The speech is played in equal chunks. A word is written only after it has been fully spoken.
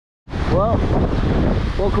Well,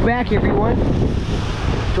 welcome back everyone.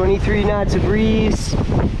 23 knots of breeze,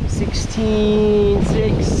 16,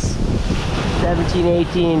 6, 17,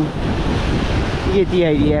 18. You get the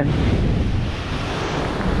idea.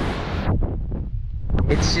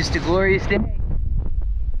 It's just a glorious day.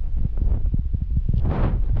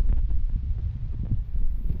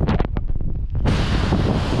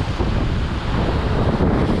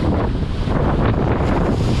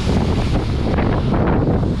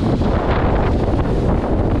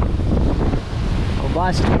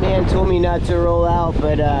 Boston man told me not to roll out,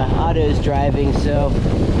 but Otto's driving, so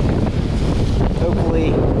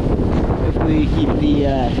hopefully we keep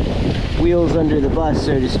the wheels under the bus,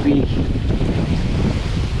 so to speak.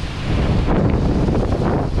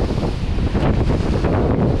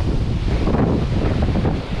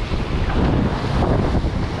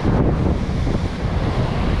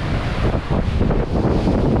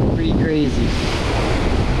 Pretty crazy.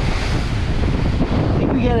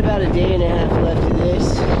 We got about a day and a half left of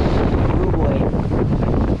this. Oh boy.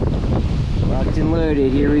 Locked and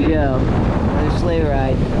loaded, here we go. Another sleigh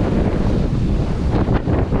ride.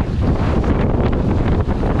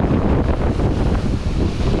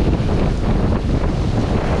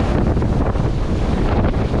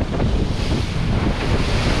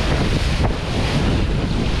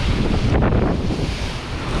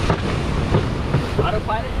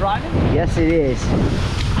 Autopilot driving? Yes it is.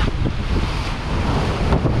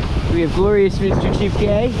 We have glorious Mr. Chip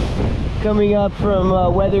K coming up from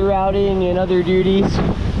weather routing and other duties.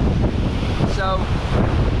 So,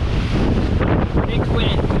 Big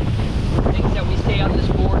Twin thinks that we stay on this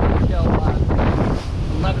board until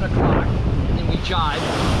 11 o'clock, and then we jive.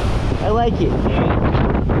 I like it.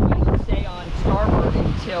 And we stay on starboard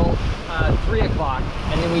until 3 o'clock,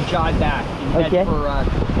 and then we jive back and Okay.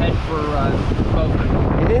 head for Boca.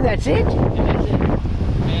 And then that's it? And that's it.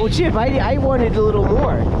 And Well, Chip, I wanted a little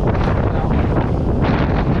more.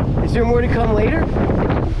 Is there more to come later?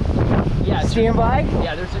 Yeah. Stand by?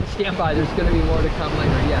 Yeah, there's a standby. There's going to be more to come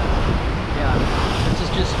later. Yeah. Yeah. This is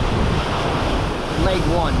just leg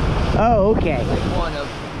one. Oh, okay. Leg one of.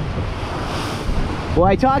 Well,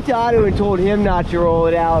 I talked to Otto and told him not to roll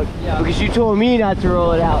it out, Yeah. because you told me not to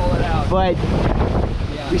roll it out. Roll it out. But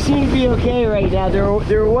Yeah. we seem to be okay right now. There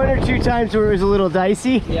were one or two times where it was a little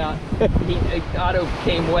dicey. Yeah. Otto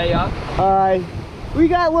came way up. We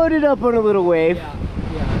got loaded up on a little wave. Yeah.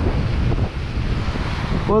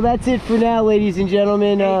 Well, that's it for now, ladies and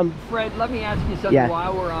gentlemen. Hey, Fred, let me ask you something Yeah.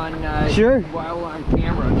 while we're on. Sure. While we're on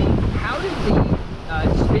camera, how did the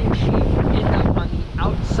spin sheet end up on the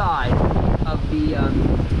outside of the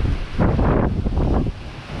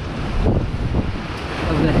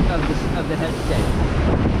head stay,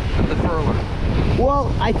 of the furler?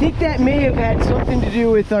 Well, I think that may have had something to do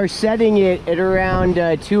with our setting it at around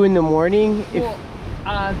 2 in the morning. Well,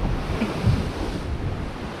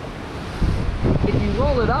 if you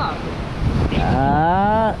roll it up,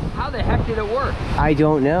 how the heck did it work? I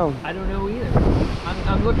don't know. I don't know either.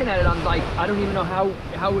 I'm looking at it. I'm like, I don't even know how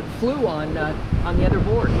it flew on the other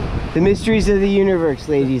board. The mysteries of the universe,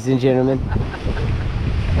 ladies and gentlemen.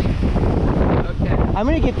 Okay. I'm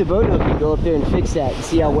gonna get the boat hook and go up there and fix that and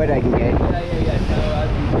see how wet I can get. Yeah. No, I'd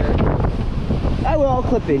be very. I will. I'll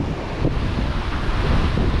clip in.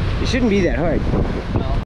 It shouldn't be that hard.